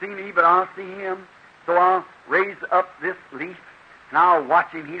never see me, but I'll see him. So I'll raise up this leaf, and I'll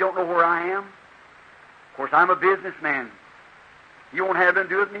watch him. He don't know where I am. Of course, I'm a businessman. He won't have nothing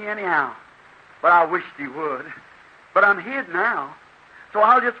to do with me anyhow. But I wished he would. But I'm hid now. So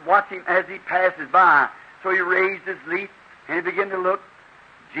I'll just watch him as he passes by. So he raised his leaf, and he began to look.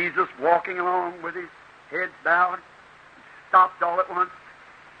 Jesus walking along with his head bowed. He stopped all at once,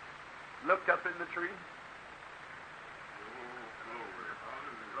 looked up in the tree.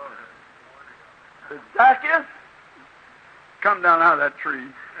 Said, "Zacchaeus, come down out of that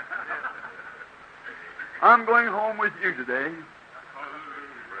tree. I'm going home with you today."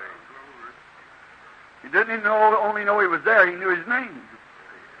 He didn't even only know he was there, he knew his name.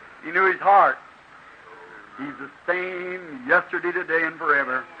 He knew his heart. He's the same yesterday, today, and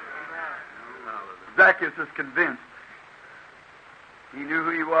forever. Zacchaeus is convinced. He knew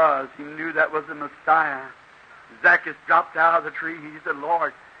who he was. He knew that was the Messiah. Zacchaeus dropped out of the tree. He said,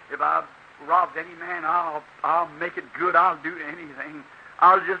 "Lord, if I've robbed any man, I'll make it good. I'll do anything.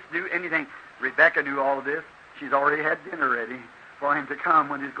 I'll just do anything." Rebecca knew all this. She's already had dinner ready for him to come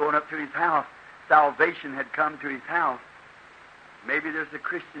when he's going up to his house. Salvation had come to his house. Maybe there's a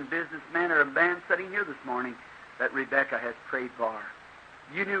Christian businessman or a man sitting here this morning that Rebecca has prayed for.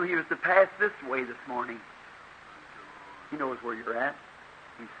 You knew he was to pass this way this morning. He knows where you're at.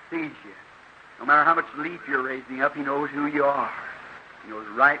 He sees you. No matter how much leaf you're raising up, he knows who you are. He knows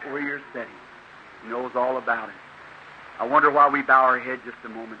right where you're sitting. He knows all about it. I wonder why we bow our head just a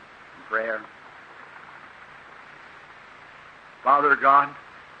moment in prayer. Father God,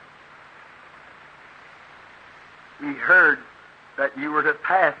 we heard that you were to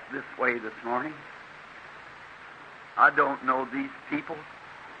pass this way this morning. I don't know these people.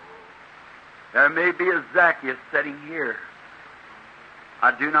 There may be a Zacchaeus sitting here.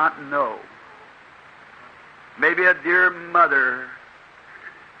 I do not know. Maybe a dear mother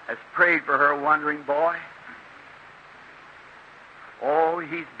has prayed for her wandering boy. Oh,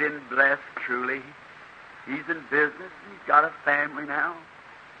 he's been blessed truly. He's in business. He's got a family now.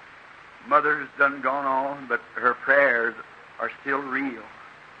 Mother's done gone on, but her prayers are still real.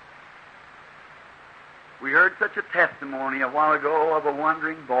 We heard such a testimony a while ago of a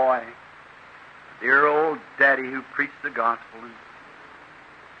wandering boy, dear old daddy who preached the gospel. And,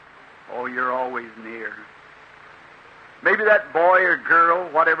 oh, you're always near. Maybe that boy or girl,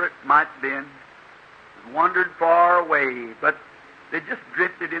 whatever it might have been, wandered far away, but they just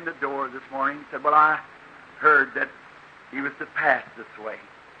drifted in the door this morning and said, "Well, I heard that he was to pass this way."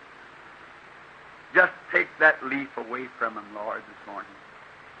 Just take that leaf away from him, Lord, this morning.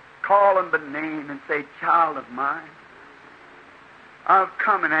 Call him by name and say, "Child of mine, I've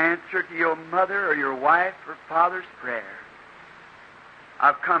come in answer to your mother or your wife or father's prayer.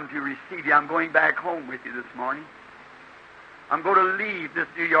 I've come to receive you. I'm going back home with you this morning. I'm going to leave this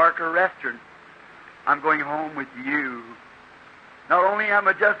New Yorker restaurant. I'm going home with you. Not only am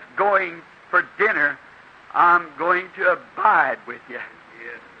I just going for dinner, I'm going to abide with you.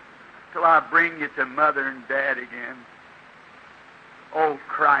 Till I bring you to Mother and Dad again." Oh,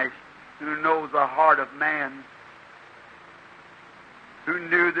 Christ, who knows the heart of man, who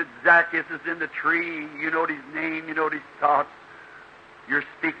knew that Zacchaeus is in the tree, you know his name, you know his thoughts. You're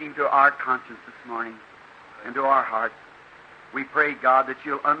speaking to our conscience this morning and to our hearts. We pray, God, that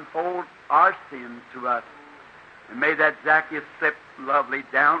you'll unfold our sins to us. And may that Zacchaeus slip lovely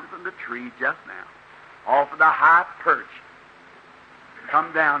down from the tree just now, off of the high perch,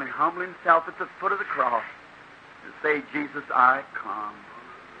 come down and humble himself at the foot of the cross and say, "Jesus, I come."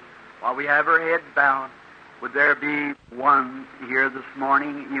 While we have our heads bowed, would there be one here this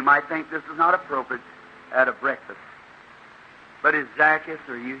morning? You might think this is not appropriate at a breakfast. But is Zacchaeus,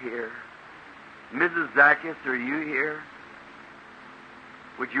 are you here? Mrs. Zacchaeus, are you here?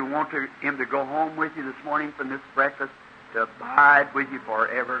 Would you want him to go home with you this morning from this breakfast, to abide with you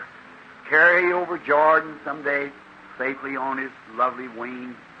forever? Carry you over Jordan someday safely on his lovely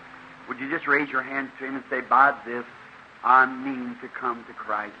wing? Would you just raise your hands to him and say, "By this, I mean to come to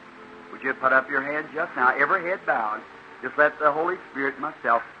Christ"? Would you put up your hand just now, every head bowed? Just let the Holy Spirit and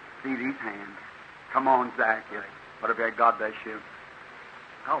myself see these hands. Come on, Zacchaeus. Put up your hand. God bless you.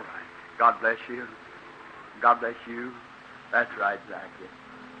 All right. God bless you. God bless you. That's right, Zacchaeus.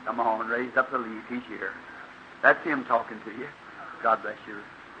 Come on, raise up the leaf. He's here. That's him talking to you. God bless you.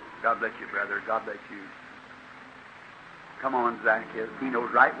 God bless you, brother. God bless you. Come on, Zacchaeus. He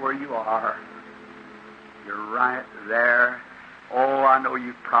knows right where you are. You're right there. Oh, I know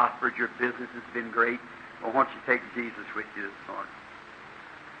you've prospered. Your business has been great. Well, why don't you take Jesus with you this morning?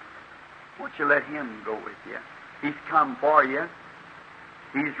 Won't you let him go with you? He's come for you.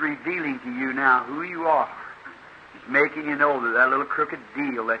 He's revealing to you now who you are. He's making you know that little crooked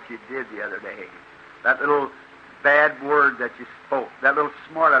deal that you did the other day, that little bad word that you spoke, that little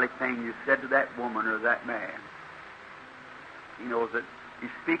smart-aleck thing you said to that woman or that man. He knows that he's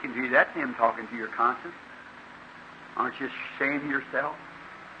speaking to you. That's him talking to your conscience. Aren't you ashamed of yourself?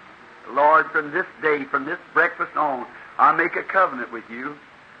 Lord, from this day, from this breakfast on, I make a covenant with you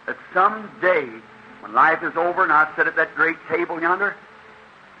that someday, when life is over and I sit at that great table yonder,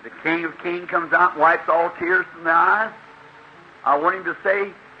 the King of Kings comes out and wipes all tears from their eyes. I want him to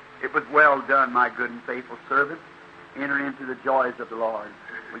say, "It was well done, my good and faithful servant. Enter into the joys of the Lord."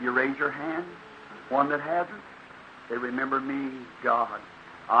 Will you raise your hand? One that hasn't? Say, "Remember me, God.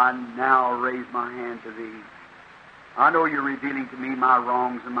 I now raise my hand to thee. I know you're revealing to me my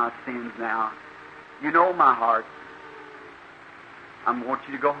wrongs and my sins now. You know my heart. I want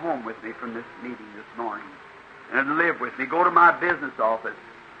you to go home with me from this meeting this morning and live with me. Go to my business office.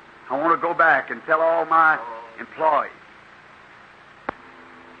 I want to go back and tell all my employees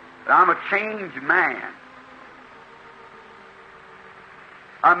that I'm a changed man."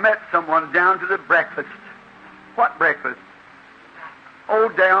 I met someone down to the breakfast. What breakfast? Oh,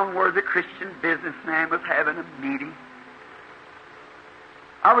 down where the Christian businessman was having a meeting.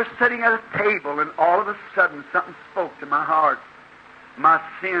 I was sitting at a table, and all of a sudden something spoke to my heart. My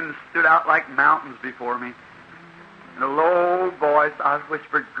sins stood out like mountains before me. In a low voice, I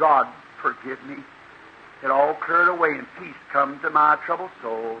whispered, "God, forgive me." It all cleared away, and peace come to my troubled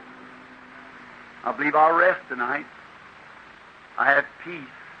soul. I believe I'll rest tonight. I have peace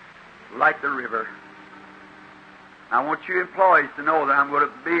like the river. I want you employees to know that I'm going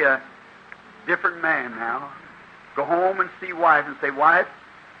to be a different man now. Go home and see wife and say, "Wife,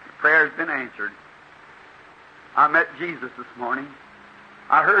 your prayer's been answered. I met Jesus this morning.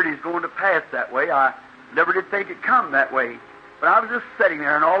 I heard he's going to pass that way. I never did think it'd come that way. But I was just sitting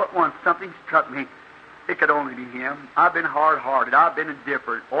there, and all at once something struck me. It could only be him. I've been hard-hearted. I've been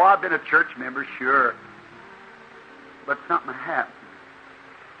indifferent. Oh, I've been a church member, sure. But something happened.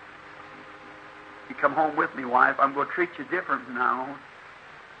 You come home with me, wife. I'm going to treat you different from now on.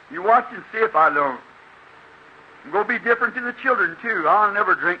 You watch and see if I don't. I'm going to be different to the children, too. I'll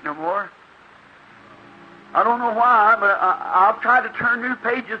never drink no more. I don't know why, but I've tried to turn new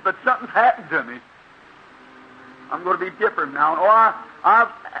pages, but something's happened to me. I'm going to be different now. Oh, I've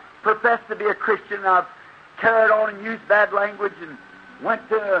professed to be a Christian. I've carried on and used bad language and went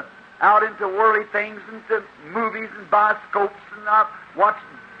out into worldly things, into movies and bioscopes, and I've watched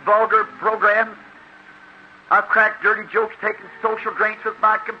vulgar programs. I've cracked dirty jokes, taken social drinks with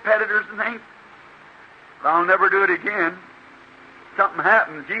my competitors and things. But I'll never do it again. Something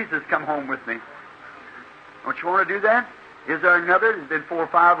happened. Jesus come home with me. Don't you want to do that? Is there another? There's been 4 or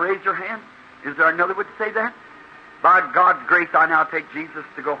 5 raise their hand. Is there another would say that? By God's grace, I now take Jesus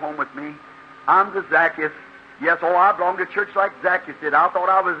to go home with me. I'm the Zacchaeus. Yes, oh, I belong to church like Zacchaeus did. I thought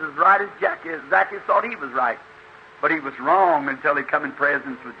I was as right as Zacchaeus. Zacchaeus thought he was right. But he was wrong until he come in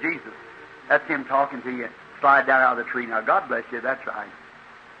presence with Jesus. That's him talking to you. Slide down out of the tree now. God bless you. That's right.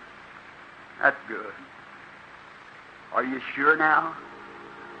 That's good. Are you sure now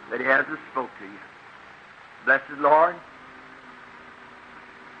that he hasn't spoke to you? Blessed Lord,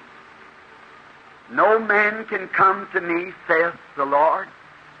 no man can come to me, saith the Lord,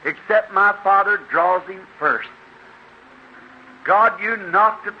 except my Father draws him first. God, you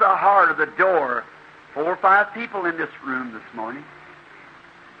knocked at the heart of the door. 4 or 5 people in this room this morning.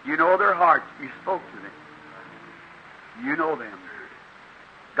 You know their hearts. You spoke to them. You know them.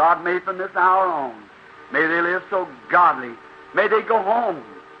 God, may from this hour on, may they live so godly. May they go home.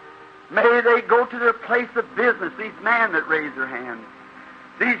 May they go to their place of business, these men that raise their hands,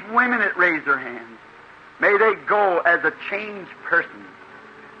 these women that raise their hands. May they go as a changed person.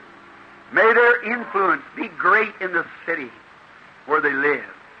 May their influence be great in the city where they live.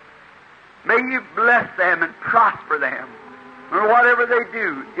 May you bless them and prosper them, or whatever they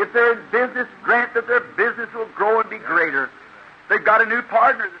do. If they're in business, grant that their business will grow and be greater. They've got a new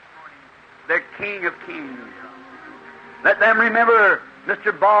partner this morning, the King of Kings. Let them remember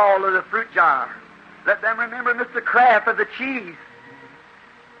Mr. Ball of the fruit jar. Let them remember Mr. Kraft of the cheese.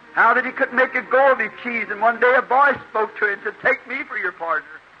 How that he couldn't make a go of his cheese, and one day a boy spoke to him and said, "Take me for your partner."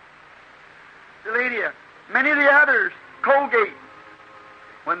 Sylvania, many of the others, Colgate,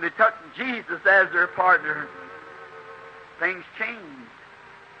 when they took Jesus as their partner, things changed.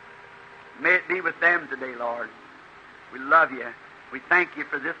 May it be with them today, Lord. We love you. We thank you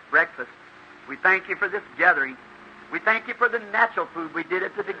for this breakfast. We thank you for this gathering. We thank you for the natural food we did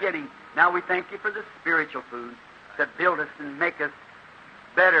at the beginning. Now we thank you for the spiritual food that build us and make us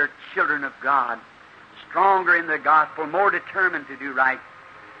better children of God, stronger in the gospel, more determined to do right.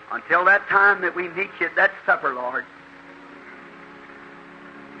 Until that time that we meet you at that supper, Lord,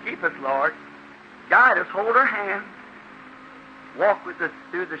 keep us, Lord. Guide us, hold our hands. Walk with us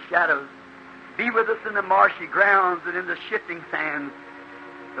through the shadows. Be with us in the marshy grounds and in the shifting sands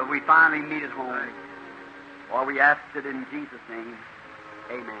till we finally meet at home. For we ask it in Jesus' name.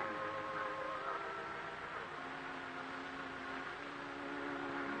 Amen.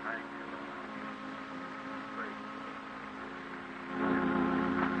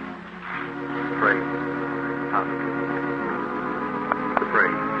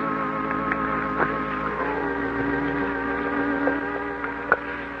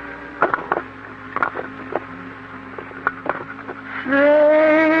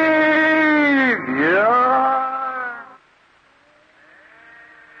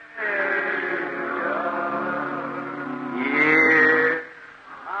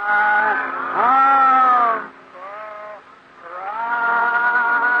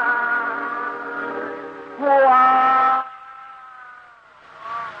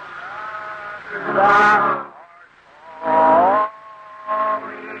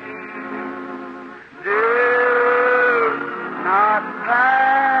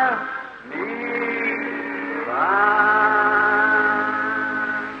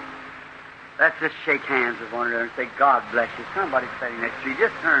 Just shake hands with one another and say, "God bless you." Somebody sitting next to you,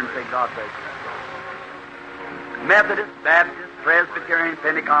 just turn and say, "God bless you." Methodist, Baptist, Presbyterian,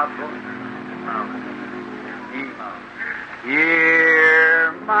 Pentecostal.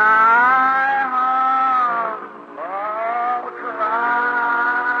 Hear my humble cry,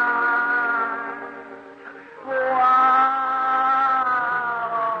 while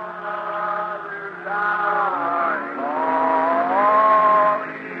others are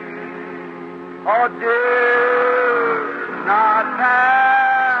calling. Oh, do not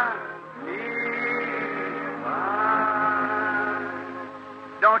pass me by.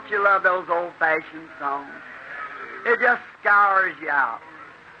 Don't you love those old-fashioned songs? It just scours you out.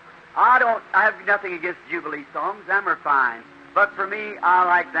 I have nothing against Jubilee songs. Them are fine. But for me, I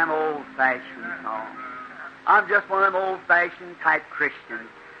like them old-fashioned songs. I'm just one of them old-fashioned type Christians.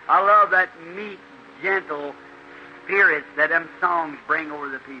 I love that meek, gentle spirit that them songs bring over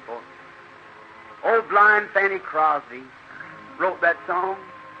the people. Old blind Fanny Crosby wrote that song.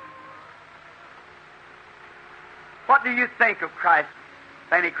 What do you think of Christ,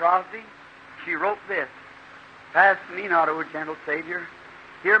 Fanny Crosby? She wrote this: "Pass me not, O gentle Savior.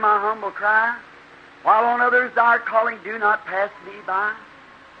 Hear my humble cry. While on others thou art calling, do not pass me by.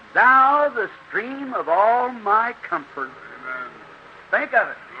 Thou, the stream of all my comfort." Amen. Think of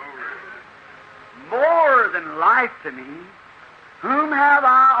it. Glory. More than life to me. Whom have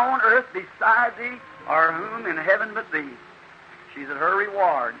I on earth beside thee, or whom in heaven but thee? She's at her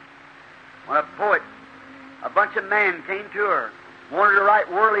reward. When a poet, a bunch of men came to her, wanted to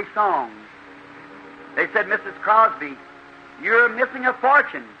write worldly songs. They said, "Mrs. Crosby, you're missing a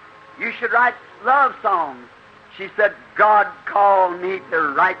fortune. You should write love songs." She said, "God called me to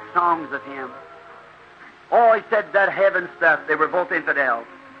write songs of Him." Oh, he said, that heaven stuff, they were both infidels.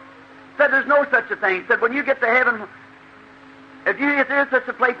 Said, "There's no such a thing." Said, "When you get to heaven, if there's such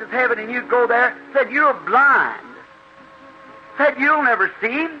a place as heaven and you go there," said, "you're blind." Said, "You'll never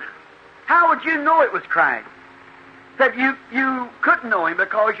see Him. How would you know it was Christ?" Said, you couldn't know Him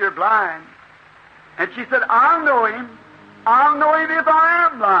because you're blind." And she said, "I'll know Him. I'll know Him if I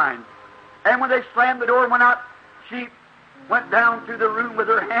am blind." And when they slammed the door and went out, she went down through the room with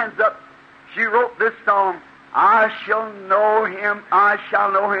her hands up. She wrote this song: "I shall know Him, I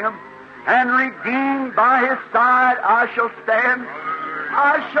shall know Him, and redeemed by His side I shall stand.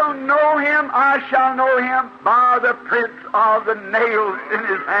 I shall know Him, I shall know Him, by the prints of the nails in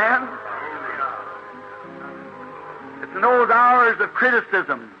His hand." It's in those hours of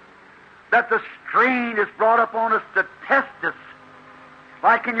criticism that the strain is brought upon us to test us.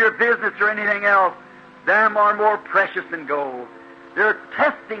 Like in your business or anything else, them are more precious than gold. They're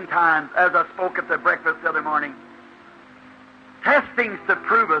testing times, as I spoke at the breakfast the other morning. Testings to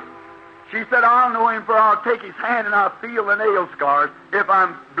prove us. She said, "I'll know Him, for I'll take His hand and I'll feel the nail scars. If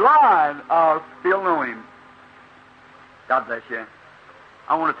I'm blind, I'll still know Him." God bless you.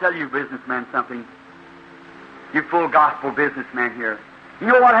 I want to tell you, businessman, something. You full gospel businessman here. You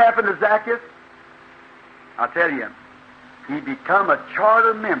know what happened to Zacchaeus? I'll tell you. He become a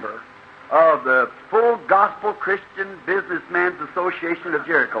charter member of the Full Gospel Christian Businessmen's Association of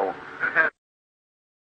Jericho.